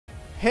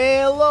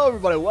Hello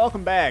everybody,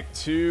 welcome back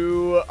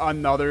to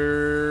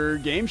another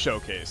game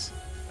showcase.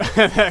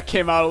 That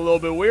came out a little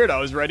bit weird. I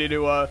was ready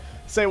to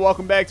say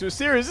welcome back to a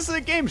series. This is a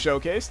game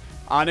showcase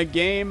on a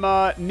game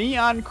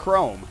Neon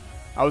Chrome.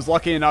 I was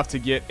lucky enough to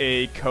get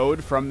a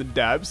code from the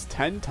devs,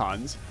 10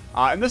 tons.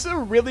 And this is a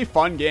really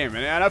fun game,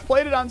 and I've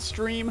played it on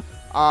stream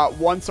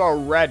once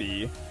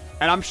already.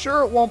 And I'm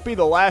sure it won't be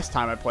the last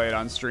time I play it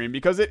on stream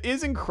because it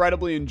is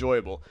incredibly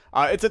enjoyable.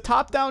 It's a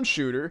top-down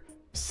shooter,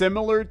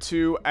 similar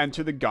to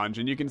Enter the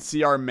Gungeon. You can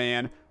see our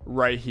man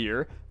right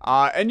here.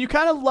 And you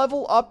kind of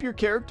level up your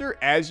character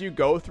as you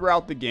go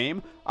throughout the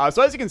game.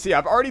 So as you can see,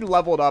 I've already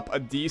leveled up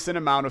a decent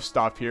amount of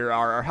stuff here.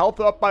 Our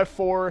health up by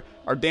 4,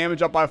 our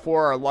damage up by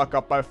 4, our luck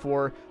up by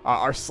 4,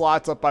 our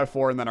slots up by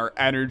 4, and then our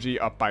energy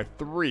up by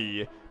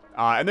 3.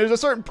 And there's a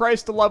certain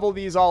price to level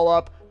these all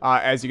up.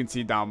 As you can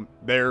see down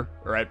there,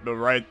 right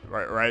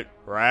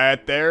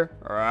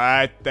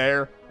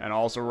there, and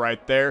also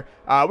right there.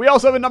 We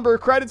also have a number of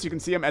credits. You can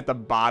see them at the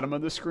bottom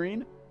of the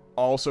screen.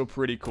 Also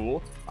pretty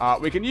cool.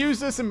 We can use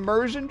this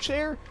immersion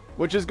chair,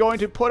 which is going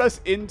to put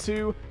us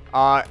into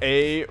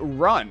a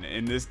run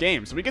in this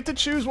game. So we get to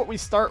choose what we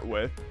start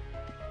with.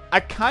 I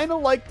kind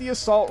of like the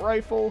assault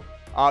rifle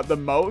the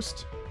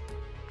most.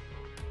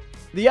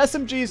 The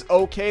SMG is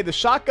okay. The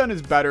shotgun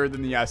is better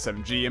than the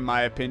SMG in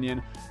my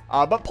opinion.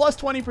 But plus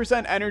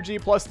 20% energy,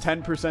 plus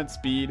 10%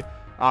 speed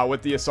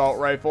with the assault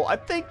rifle. I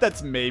think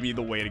that's maybe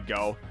the way to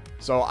go.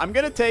 So I'm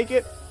going to take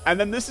it. And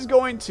then this is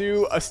going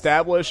to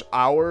establish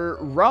our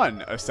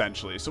run,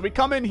 essentially. So we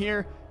come in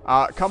here,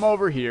 come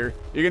over here.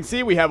 You can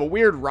see we have a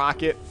weird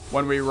rocket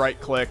when we right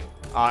click.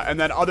 And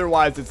then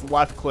otherwise it's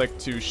left click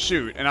to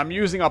shoot. And I'm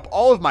using up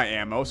all of my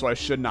ammo, so I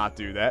should not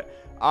do that.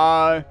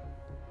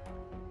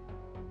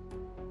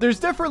 There's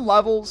different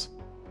levels.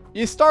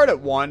 You start at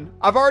 1.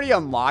 I've already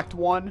unlocked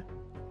 1.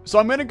 So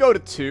I'm going to go to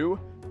 2.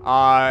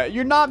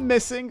 You're not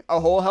missing a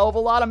whole hell of a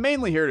lot. I'm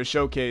mainly here to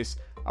showcase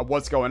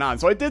what's going on.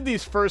 So I did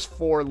these first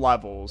 4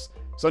 levels.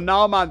 So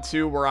now I'm on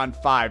 2. We're on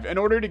 5. In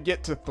order to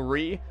get to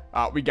 3,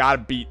 we got to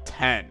beat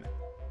 10.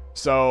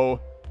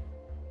 So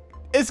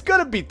it's going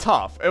to be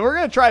tough. And we're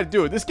going to try to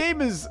do it. This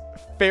game is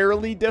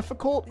fairly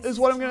difficult is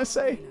what I'm going to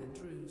say.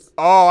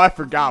 Oh, I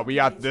forgot. We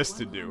got this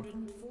to do.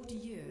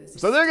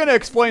 So they're going to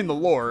explain the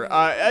lore.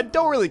 I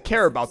don't really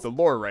care about the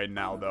lore right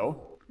now,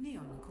 though.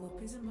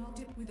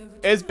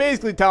 It's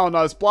basically telling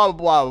us blah,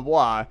 blah, blah,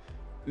 blah,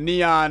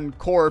 Neon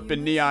Corp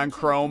and Neon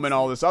Chrome and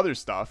all this other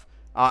stuff.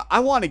 I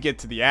want to get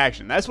to the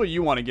action. That's what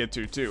you want to get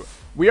to, too.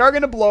 We are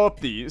going to blow up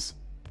these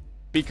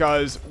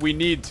because we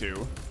need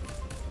to.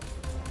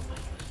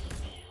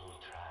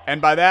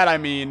 And by that, I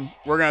mean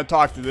we're going to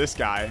talk to this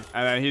guy,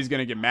 and then he's going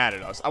to get mad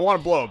at us. I want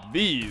to blow up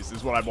these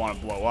is what I want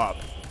to blow up.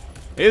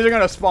 These are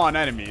going to spawn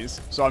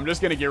enemies, so I'm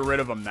just going to get rid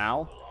of them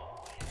now.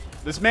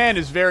 This man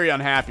is very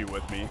unhappy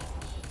with me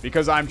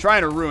because I'm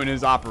trying to ruin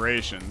his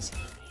operations.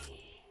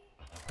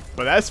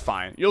 But that's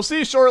fine. You'll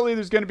see shortly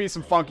there's going to be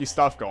some funky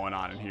stuff going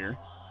on in here.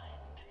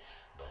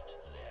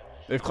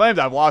 They've claimed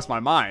I've lost my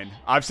mind.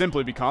 I've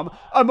simply become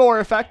more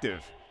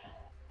effective.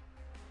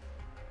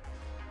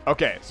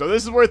 Okay, so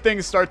this is where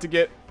things start to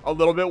get a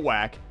little bit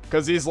whack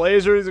because these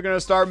lasers are going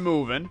to start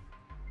moving.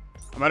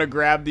 I'm going to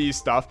grab these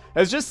stuff.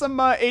 There's just some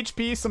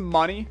HP, some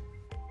money.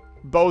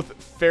 Both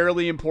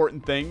fairly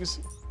important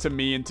things to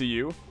me and to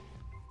you.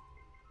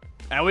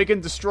 And we can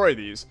destroy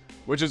these,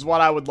 which is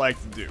what I would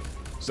like to do.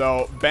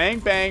 So, bang,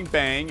 bang,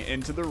 bang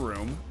into the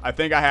room. I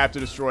think I have to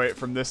destroy it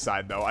from this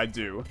side, though. I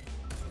do.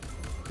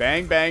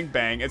 Bang, bang,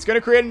 bang. It's going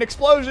to create an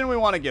explosion. We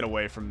want to get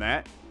away from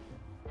that.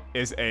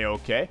 Is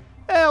A-okay.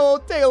 And we'll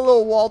take a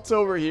little waltz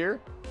over here.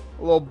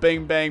 A little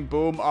bing, bang,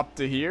 boom up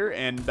to here.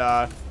 And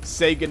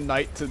say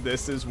goodnight to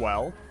this as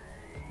well.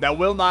 That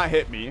will not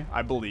hit me,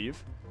 I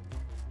believe.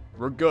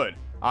 We're good.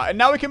 And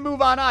now we can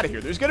move on out of here.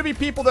 There's going to be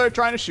people that are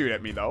trying to shoot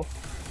at me, though.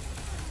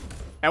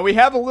 And we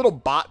have a little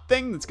bot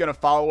thing that's going to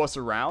follow us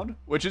around,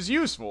 which is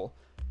useful.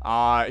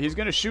 He's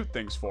going to shoot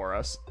things for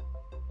us.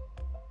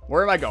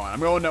 Where am I going? I'm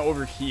going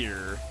over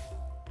here.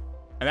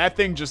 And that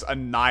thing just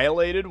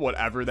annihilated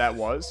whatever that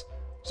was.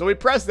 So we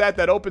press that.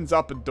 That opens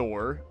up a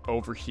door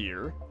over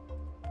here.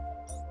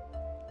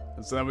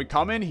 And so then we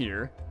come in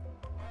here.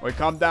 We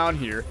come down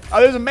here.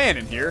 Oh, there's a man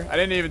in here. I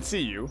didn't even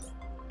see you.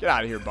 Get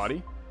out of here,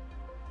 buddy.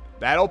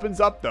 That opens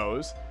up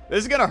those.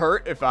 This is going to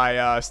hurt if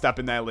I step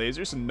in that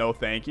laser, so no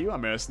thank you.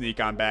 I'm going to sneak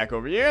on back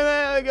over here.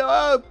 There I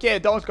go. Okay,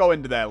 don't go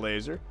into that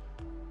laser.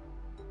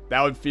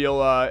 That would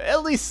feel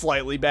at least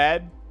slightly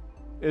bad,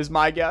 is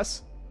my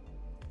guess.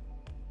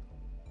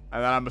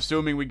 And then I'm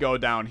assuming we go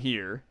down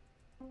here.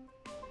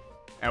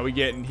 And we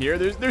get in here.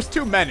 There's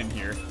 2 men in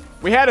here.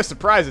 We had a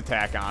surprise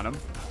attack on them.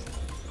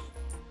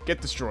 Get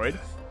destroyed.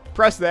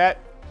 Press that.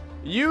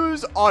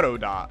 Use auto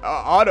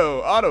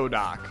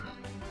dock.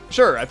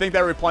 Sure, I think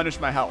that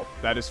replenished my health.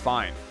 That is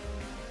fine.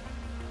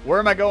 Where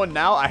am I going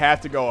now? I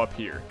have to go up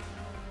here.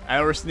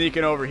 And we're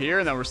sneaking over here,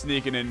 and then we're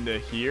sneaking into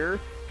here.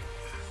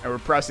 And we're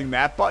pressing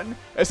that button.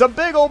 It's a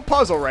big old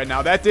puzzle right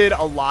now. That did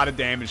a lot of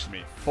damage to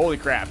me. Holy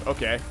crap.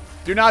 Okay.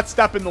 Do not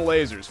step in the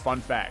lasers.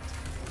 Fun fact.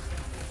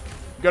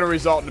 Gonna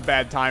result in a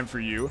bad time for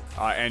you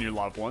and your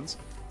loved ones.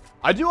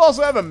 I do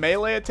also have a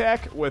melee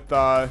attack with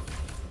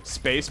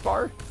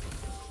spacebar,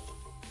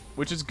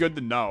 which is good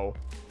to know,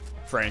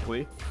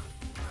 frankly.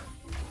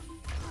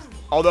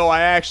 Although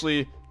I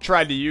actually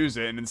tried to use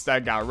it and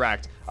instead got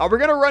wrecked. We're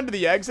gonna run to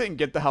the exit and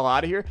get the hell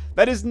out of here.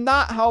 That is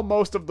not how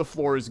most of the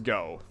floors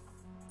go.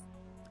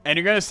 And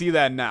you're gonna see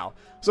that now.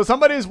 So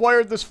somebody has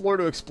wired this floor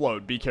to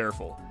explode. Be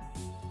careful.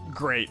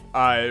 Great.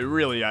 I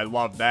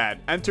love that.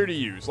 Enter to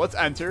use. Let's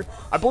enter.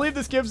 I believe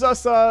this gives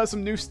us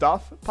some new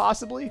stuff,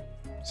 possibly.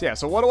 So yeah,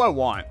 so what do I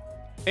want?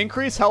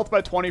 Increase health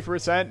by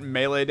 20%,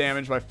 melee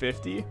damage by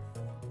 50.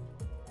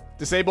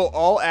 Disable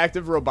all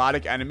active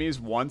robotic enemies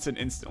once and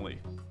instantly.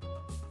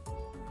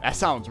 That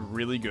sounds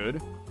really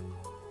good.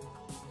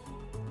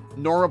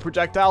 Normal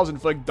projectiles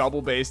inflict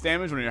double base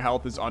damage when your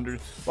health is under.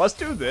 Let's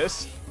do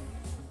this.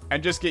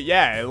 And just get,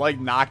 yeah, it like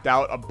knocked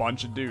out a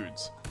bunch of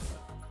dudes.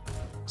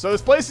 So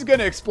this place is going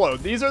to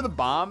explode. These are the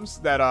bombs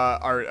that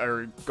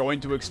are going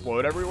to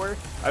explode everywhere.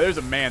 There's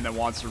a man that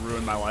wants to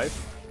ruin my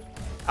life.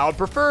 I would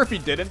prefer if he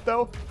didn't,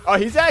 though. Oh,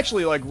 he's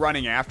actually, like,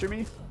 running after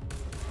me.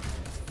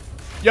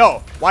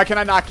 Yo, why can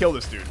I not kill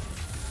this dude?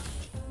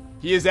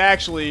 He is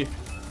actually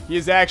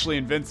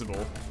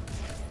invincible.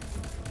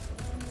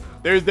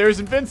 There's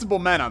invincible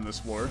men on this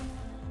floor.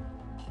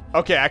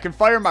 Okay, I can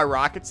fire my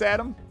rockets at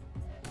him.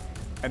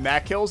 And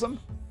that kills him.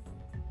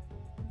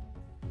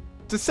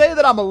 To say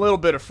that I'm a little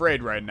bit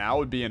afraid right now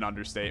would be an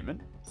understatement.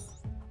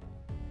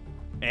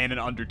 And an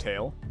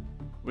Undertale.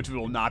 Which we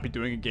will not be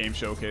doing a game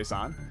showcase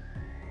on.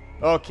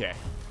 Okay.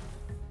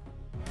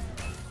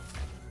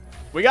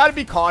 We gotta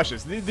be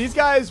cautious. These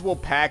guys will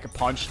pack a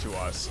punch to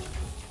us.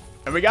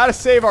 And we gotta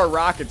save our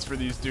rockets for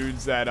these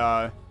dudes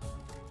that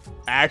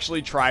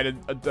actually try to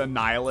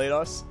annihilate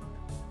us.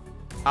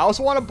 I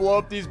also want to blow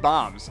up these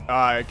bombs.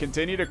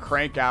 Continue to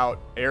crank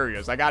out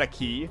areas. I got a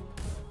key.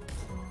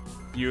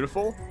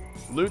 Beautiful.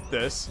 Loot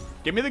this.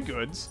 Give me the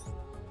goods.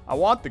 I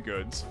want the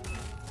goods.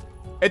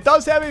 It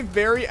does have a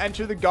very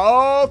enter the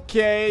go.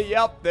 Okay,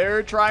 yep,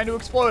 they're trying to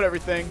explode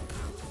everything.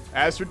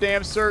 As for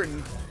damn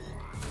certain.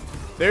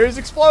 There's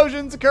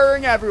explosions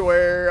occurring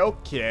everywhere.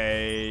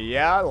 Okay,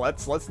 yeah,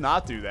 let's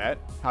not do that.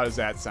 How does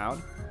that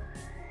sound?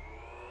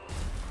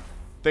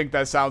 Think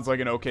that sounds like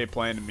an okay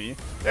plan to me.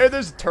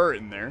 There's a turret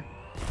in there.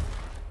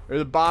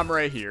 There's a bomb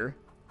right here.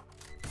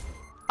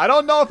 I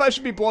don't know if I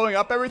should be blowing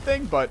up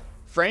everything, but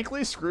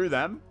frankly, screw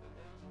them.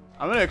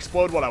 I'm going to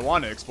explode what I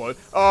want to explode.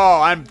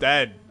 Oh, I'm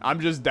dead. I'm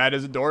just dead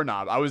as a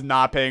doorknob. I was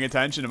not paying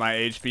attention to my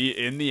HP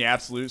in the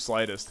absolute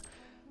slightest.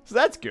 So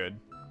that's good.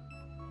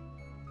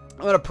 I'm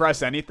going to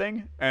press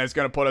anything, and it's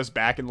going to put us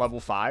back in level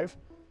 5.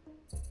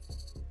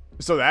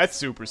 So that's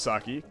super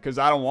sucky, because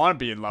I don't want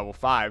to be in level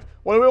 5.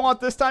 What do we want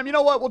this time? You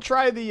know what? We'll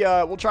try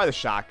the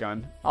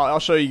shotgun. I'll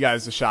show you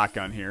guys the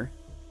shotgun here.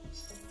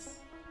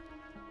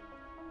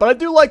 But I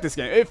do like this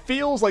game. It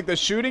feels like the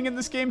shooting in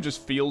this game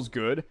just feels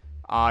good.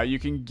 You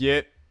can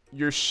get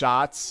your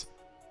shots.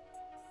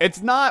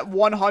 It's not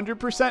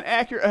 100%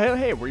 accurate.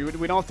 Hey, we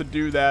don't have to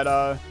do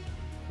that.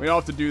 We don't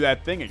have to do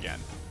that thing again.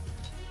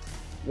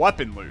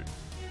 Weapon loot.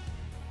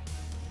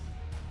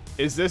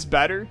 Is this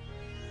better?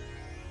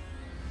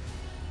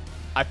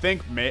 I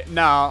think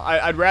no.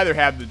 I'd rather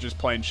have the just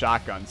plain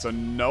shotgun. So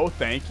no,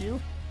 thank you.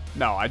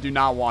 No, I do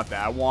not want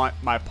that. I want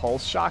my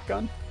pulse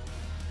shotgun.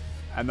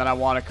 And then I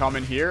want to come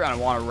in here and I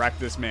want to wreck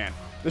this man.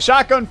 The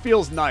shotgun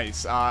feels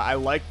nice. I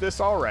like this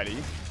already.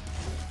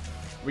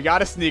 We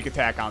got a sneak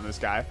attack on this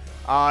guy.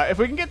 If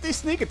we can get these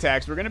sneak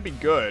attacks, we're going to be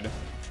good.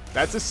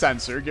 That's a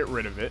sensor. Get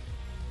rid of it.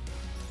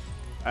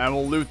 And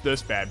we'll loot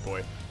this bad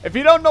boy. If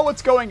you don't know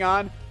what's going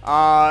on,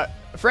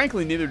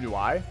 frankly, neither do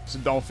I. So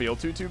don't feel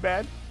too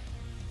bad.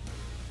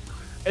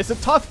 It's a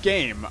tough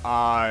game.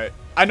 I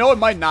know it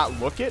might not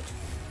look it,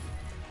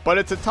 but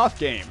it's a tough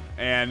game.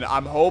 And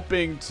I'm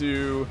hoping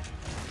to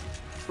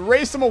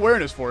raise some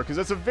awareness for it, because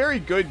it's a very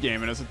good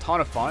game and it's a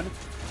ton of fun.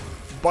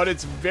 But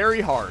it's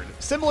very hard.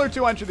 Similar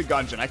to Enter the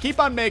Gungeon. I keep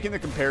on making the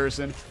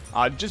comparison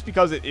just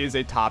because it is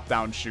a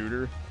top-down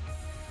shooter.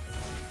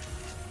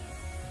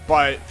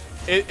 But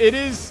it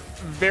is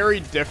very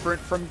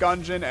different from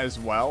Gungeon as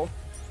well.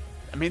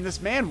 I mean, this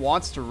man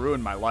wants to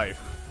ruin my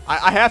life.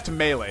 I have to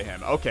melee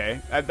him. Okay.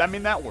 I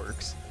mean, that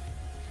works.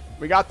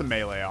 We got the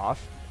melee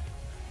off.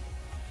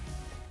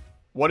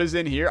 What is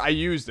in here? I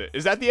used it.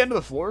 Is that the end of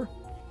the floor?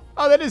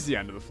 Oh, that is the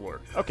end of the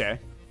floor. Okay.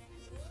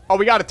 Oh,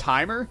 we got a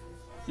timer?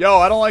 Yo,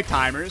 I don't like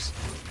timers.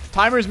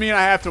 Timers mean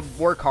I have to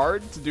work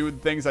hard to do the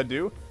things I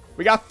do.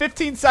 We got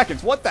 15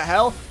 seconds. What the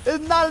hell? There's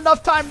not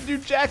enough time to do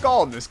jack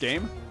all in this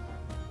game.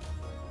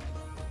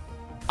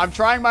 I'm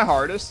trying my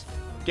hardest.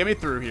 Get me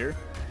through here.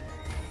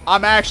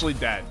 I'm actually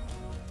dead.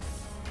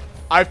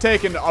 I've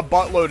taken a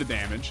buttload of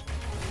damage.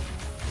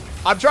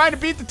 I'm trying to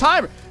beat the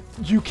timer.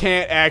 You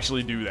can't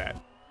actually do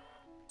that.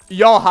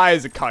 Y'all high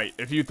as a kite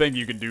if you think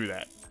you can do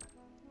that.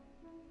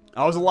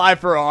 I was alive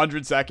for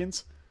 100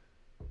 seconds.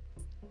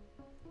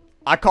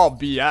 I call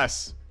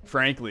BS,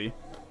 frankly.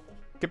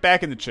 Get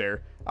back in the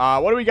chair.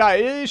 What do we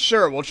got?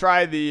 Sure, we'll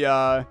try the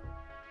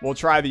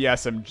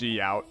SMG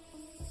out.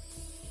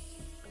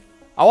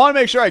 I want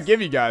to make sure I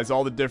give you guys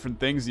all the different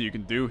things that you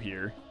can do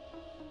here.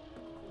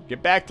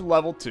 Get back to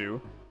level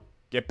 2.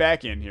 Get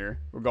back in here.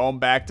 We're going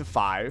back to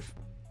 5.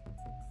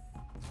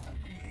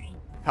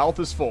 Health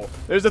is full.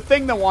 There's a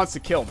thing that wants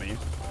to kill me.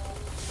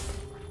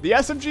 The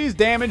SMG's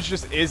damage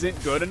just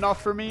isn't good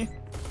enough for me.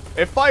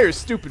 It fires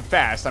stupid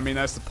fast. I mean,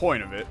 that's the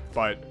point of it.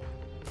 But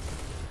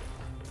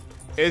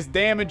its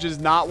damage is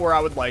not where I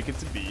would like it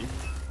to be.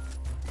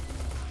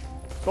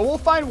 But we'll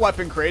find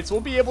weapon crates. We'll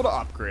be able to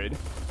upgrade.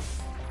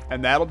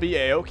 And that'll be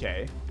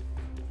a-okay.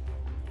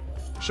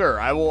 Sure,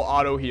 I will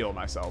auto-heal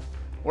myself.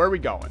 Where are we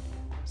going?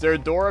 Is there a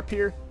door up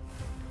here?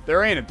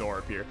 There ain't a door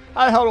up here.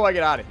 How the hell do I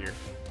get out of here?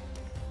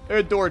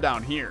 There's a door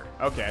down here.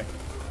 Okay.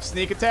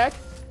 Sneak attack.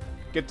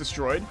 Get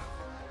destroyed.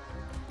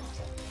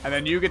 And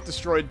then you get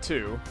destroyed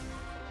too.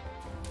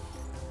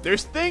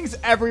 There's things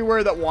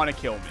everywhere that want to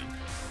kill me.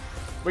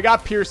 We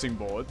got piercing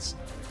bullets.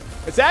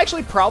 It's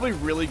actually probably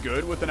really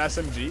good with an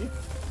SMG.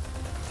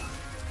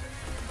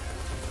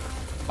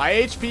 My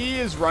HP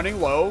is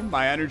running low.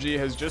 My energy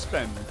has just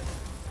been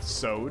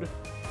sowed.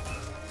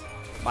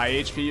 My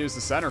HP is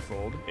the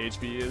centerfold.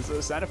 HP is the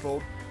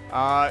centerfold.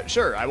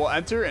 Sure, I will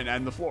enter and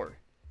end the floor.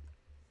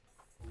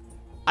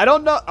 I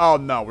don't know. Oh,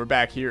 no, we're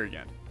back here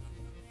again.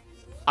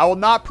 I will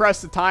not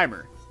press the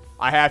timer.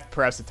 I have to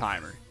press the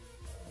timer.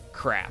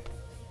 Crap.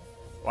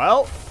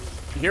 Well,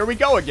 here we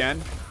go again.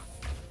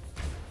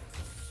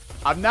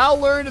 I've now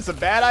learned it's a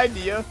bad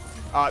idea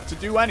to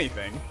do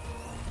anything.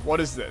 What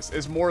is this?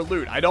 Is more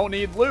loot. I don't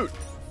need loot.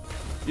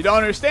 You don't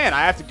understand.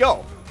 I have to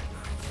go.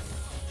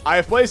 I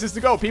have places to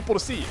go, people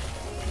to see.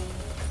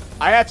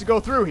 I have to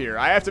go through here.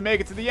 I have to make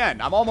it to the end.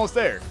 I'm almost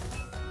there.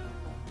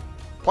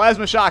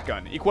 Plasma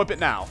shotgun. Equip it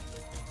now.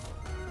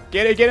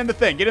 Get in the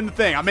thing. Get in the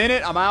thing. I'm in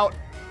it. I'm out.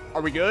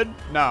 Are we good?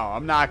 No,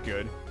 I'm not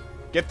good.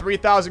 Get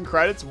 3,000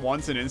 credits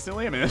once and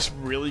instantly. I mean, that's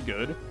really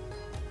good.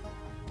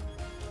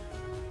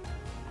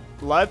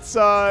 Let's,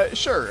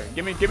 sure.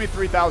 Give me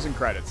 3,000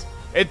 credits.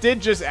 It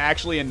did just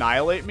actually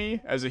annihilate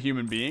me as a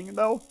human being,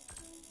 though.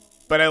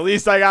 But at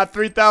least I got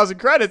 3,000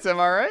 credits,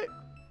 am I right?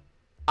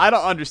 I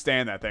don't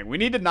understand that thing. We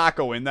need to not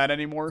go in that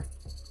anymore.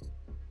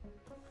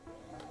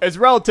 It's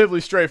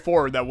relatively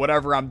straightforward that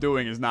whatever I'm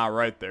doing is not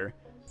right there.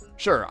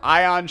 Sure,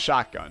 ion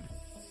shotgun.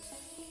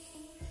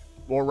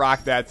 We'll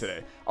rock that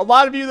today. A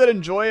lot of you that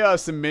enjoy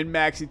some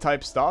min-maxy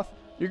type stuff,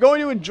 you're going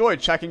to enjoy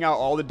checking out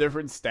all the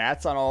different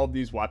stats on all of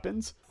these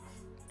weapons.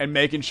 And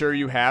making sure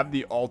you have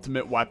the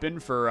ultimate weapon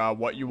for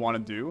what you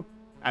want to do.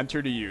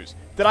 Enter to use.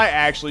 Did I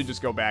actually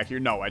just go back here?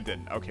 No, I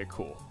didn't. Okay,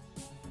 cool.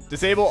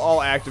 Disable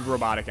all active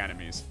robotic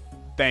enemies.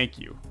 Thank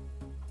you.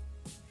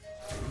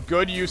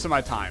 Good use of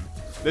my time.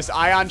 This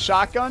ion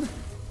shotgun,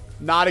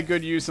 not a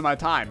good use of my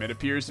time. It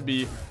appears to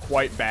be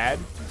quite bad.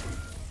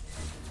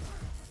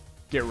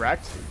 Get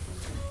wrecked.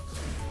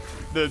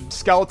 The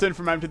skeleton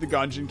from Empty the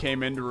Gungeon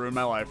came in to ruin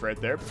my life right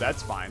there, but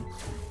that's fine.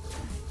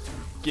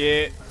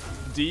 Get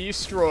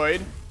destroyed.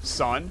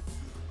 Son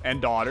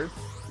and daughter.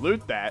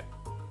 Loot that.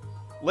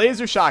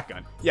 Laser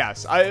shotgun.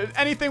 Yes,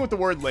 anything with the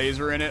word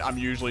laser in it, I'm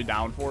usually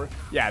down for.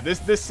 Yeah,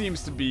 this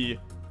seems to be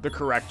the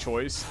correct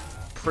choice.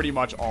 Pretty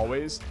much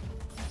always.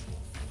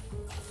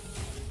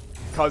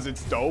 Because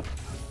it's dope.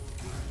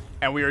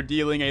 And we are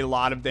dealing a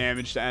lot of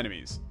damage to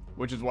enemies.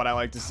 Which is what I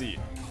like to see.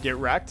 Get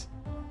wrecked.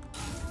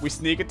 We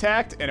sneak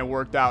attacked and it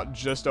worked out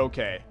just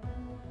okay.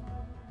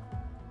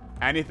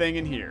 Anything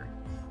in here?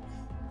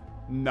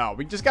 No,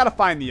 we just gotta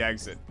find the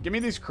exit. Give me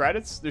these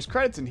credits. There's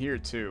credits in here,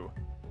 too.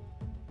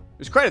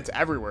 There's credits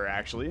everywhere,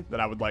 actually, that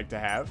I would like to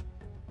have.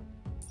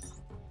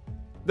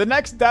 The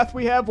next death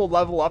we have will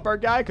level up our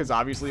guy, because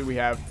obviously we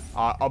have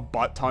a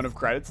butt ton of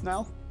credits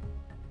now.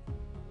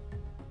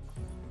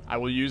 I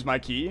will use my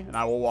key, and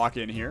I will walk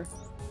in here.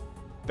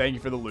 Thank you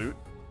for the loot.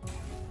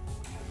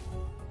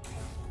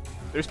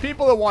 There's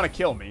people that want to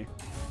kill me.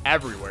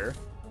 Everywhere.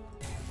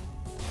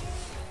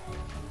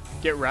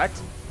 Get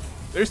wrecked.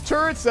 There's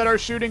turrets that are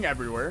shooting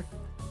everywhere.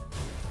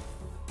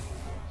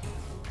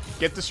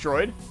 Get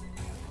destroyed.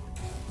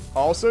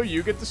 Also,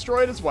 you get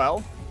destroyed as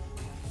well.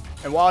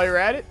 And while you're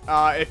at it,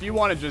 if you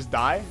want to just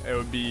die, it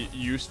would be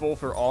useful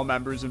for all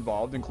members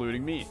involved,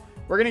 including me.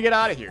 We're going to get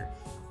out of here.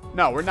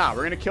 No, we're not.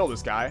 We're going to kill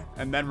this guy,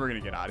 and then we're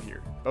going to get out of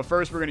here. But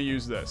first, we're going to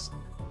use this.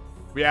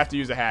 We have to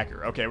use a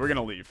hacker. Okay, we're going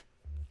to leave.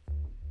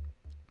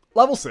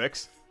 Level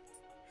 6.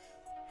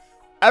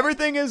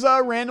 Everything is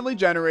randomly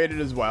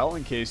generated as well,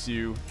 in case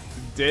you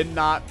did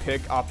not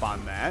pick up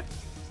on that.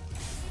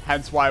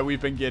 Hence why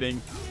we've been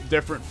getting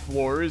different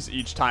floors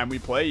each time we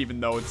play, even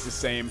though it's the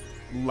same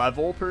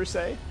level per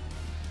se.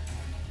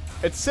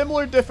 It's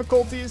similar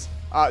difficulties,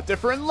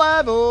 different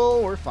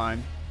level. We're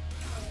fine.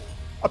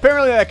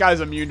 Apparently that guy's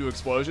immune to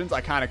explosions.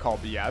 I kind of call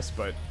BS,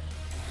 but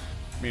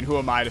I mean, who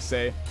am I to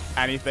say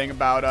anything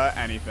about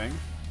anything?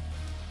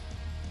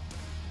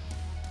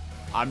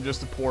 I'm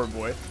just a poor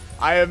boy.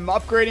 I am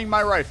upgrading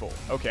my rifle.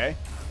 Okay.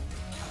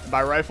 And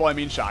by rifle, I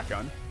mean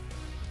shotgun.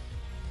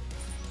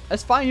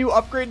 That's fine. You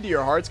upgrade to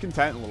your heart's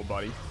content, little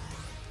buddy.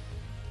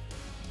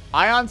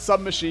 Ion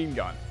submachine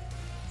gun.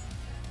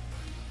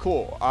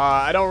 Cool.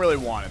 I don't really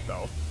want it,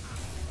 though.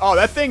 Oh,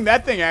 that thing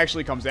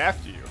actually comes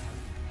after you.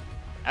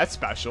 That's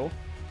special.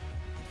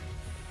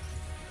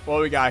 What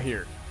do we got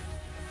here?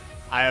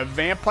 I have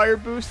vampire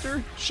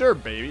booster? Sure,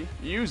 baby.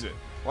 Use it.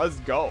 Let's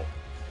go.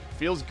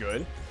 Feels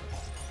good.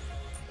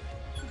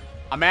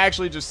 I'm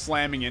actually just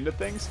slamming into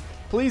things.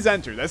 Please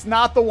enter. That's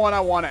not the one I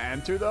want to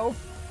enter, though.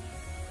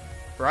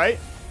 Right?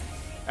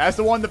 That's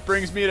the one that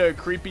brings me to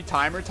Creepy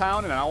Timer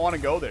Town, and I don't want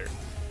to go there.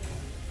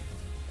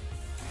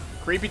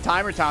 Creepy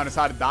Timer Town is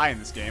how to die in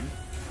this game.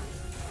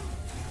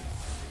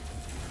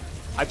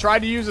 I tried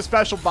to use a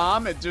special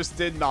bomb. It just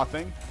did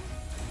nothing.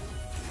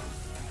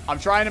 I'm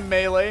trying to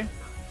melee.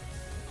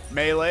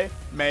 Melee.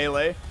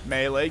 Melee.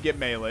 Melee. Get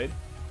meleeed.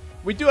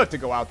 We do have to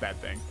go out that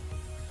thing.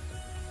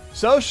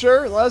 So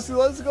sure, let's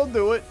go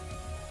do it.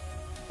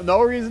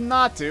 No reason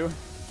not to.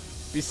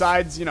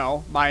 Besides, you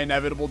know, my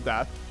inevitable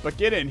death. But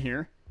get in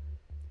here.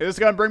 Is this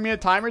going to bring me to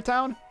Timer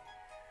Town?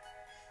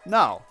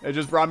 No. It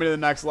just brought me to the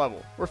next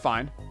level. We're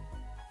fine.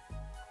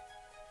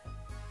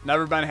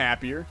 Never been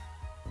happier.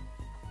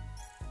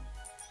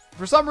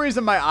 For some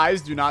reason, my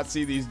eyes do not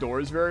see these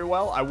doors very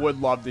well. I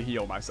would love to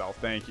heal myself.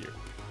 Thank you.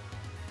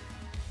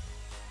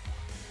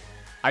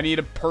 I need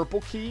a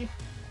purple key.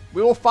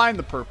 We will find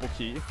the purple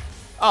key.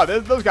 Oh,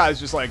 those guys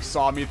just, like,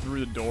 saw me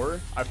through the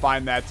door. I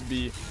find that to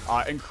be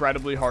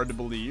incredibly hard to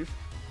believe.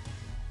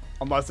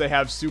 Unless they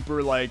have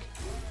super, like,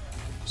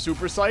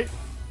 super sight.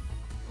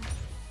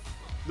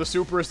 The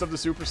superest of the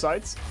super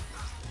sights.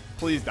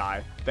 Please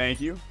die.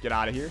 Thank you. Get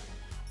out of here.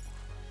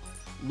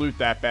 Loot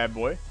that bad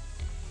boy.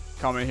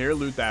 Come in here,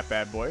 loot that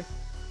bad boy.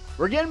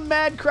 We're getting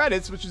mad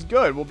credits, which is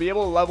good. We'll be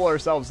able to level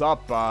ourselves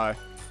up a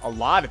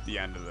lot at the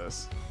end of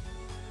this.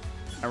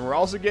 And we're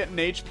also getting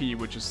HP,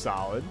 which is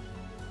solid.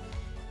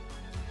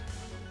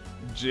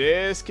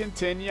 Just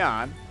continue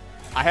on.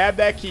 I have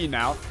that key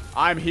now.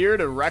 I'm here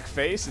to wreck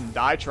face and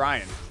die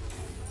trying.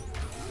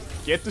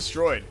 Get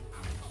destroyed.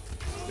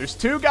 There's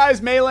two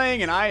guys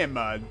meleeing, and I am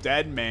a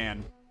dead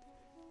man.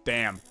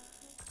 Damn.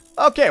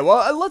 Okay,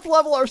 well, let's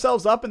level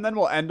ourselves up, and then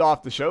we'll end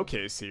off the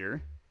showcase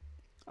here.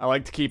 I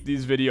like to keep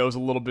these videos a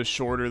little bit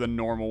shorter than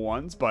normal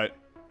ones, but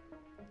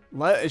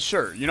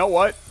sure. You know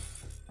what?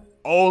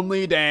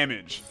 Only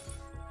damage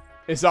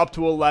is up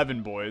to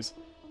 11, boys,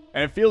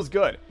 and it feels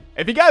good.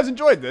 If you guys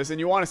enjoyed this and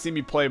you want to see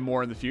me play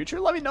more in the future,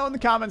 let me know in the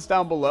comments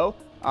down below.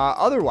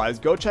 Otherwise,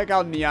 go check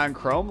out Neon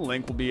Chrome.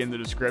 Link will be in the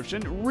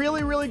description.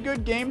 Really, really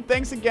good game.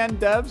 Thanks again,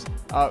 devs,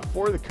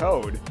 for the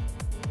code.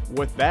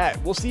 With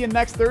that, we'll see you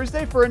next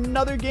Thursday for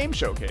another game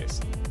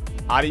showcase.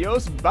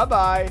 Adios.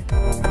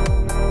 Bye-bye.